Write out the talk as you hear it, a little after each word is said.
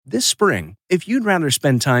This spring, if you'd rather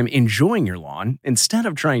spend time enjoying your lawn instead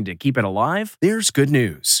of trying to keep it alive, there's good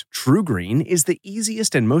news. TruGreen is the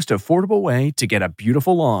easiest and most affordable way to get a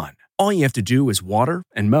beautiful lawn. All you have to do is water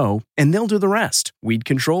and mow, and they'll do the rest. Weed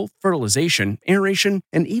control, fertilization, aeration,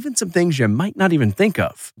 and even some things you might not even think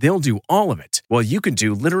of. They'll do all of it, while you can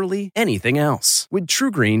do literally anything else. With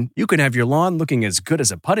TruGreen, you can have your lawn looking as good as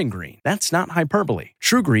a putting green. That's not hyperbole.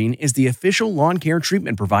 TruGreen is the official lawn care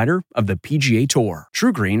treatment provider of the PGA Tour.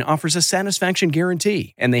 TruGreen offers a satisfaction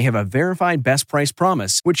guarantee, and they have a verified best price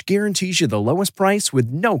promise, which guarantees you the lowest price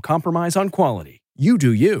with no compromise on quality. You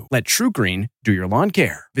do you. Let TruGreen do your lawn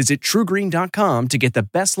care. Visit TruGreen.com to get the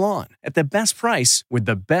best lawn at the best price with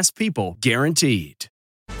the best people guaranteed.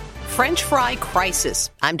 French fry crisis.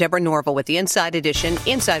 I'm Deborah Norville with the Inside Edition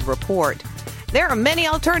Inside Report. There are many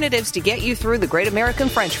alternatives to get you through the great American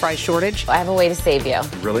French fry shortage. I have a way to save you.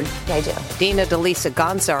 Really? Yeah, I do. Dina DeLisa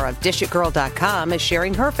Gonsar of DishItGirl.com is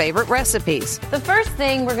sharing her favorite recipes. The first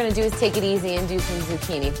thing we're going to do is take it easy and do some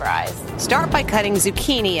zucchini fries. Start by cutting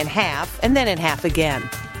zucchini in half and then in half again.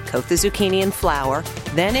 Coat the zucchini in flour,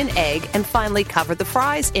 then in egg, and finally cover the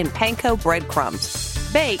fries in panko breadcrumbs.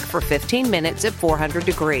 Bake for 15 minutes at 400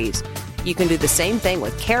 degrees. You can do the same thing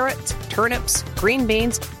with carrots, turnips, green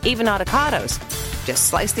beans, even avocados. Just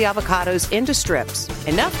slice the avocados into strips,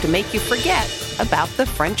 enough to make you forget about the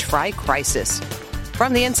French fry crisis.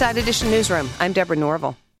 From the Inside Edition newsroom, I'm Deborah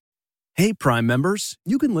Norville. Hey, Prime members,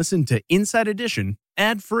 you can listen to Inside Edition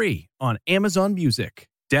ad-free on Amazon Music.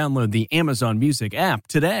 Download the Amazon Music app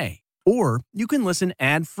today. Or you can listen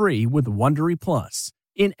ad-free with Wondery Plus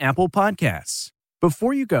in Apple Podcasts.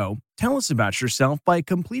 Before you go, tell us about yourself by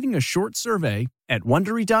completing a short survey at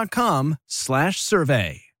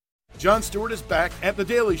Wondery.com/survey. Jon Stewart is back at The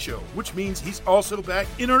Daily Show, which means he's also back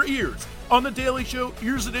in our ears on The Daily Show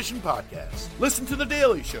Ears Edition podcast. Listen to The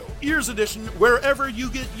Daily Show Ears Edition wherever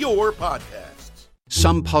you get your podcasts.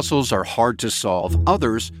 Some puzzles are hard to solve.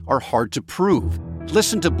 Others are hard to prove.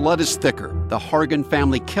 Listen to Blood is Thicker, The Hargan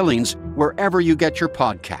Family Killings, wherever you get your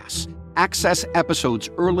podcasts. Access episodes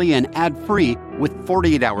early and ad-free with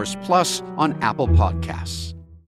 48 Hours Plus on Apple Podcasts.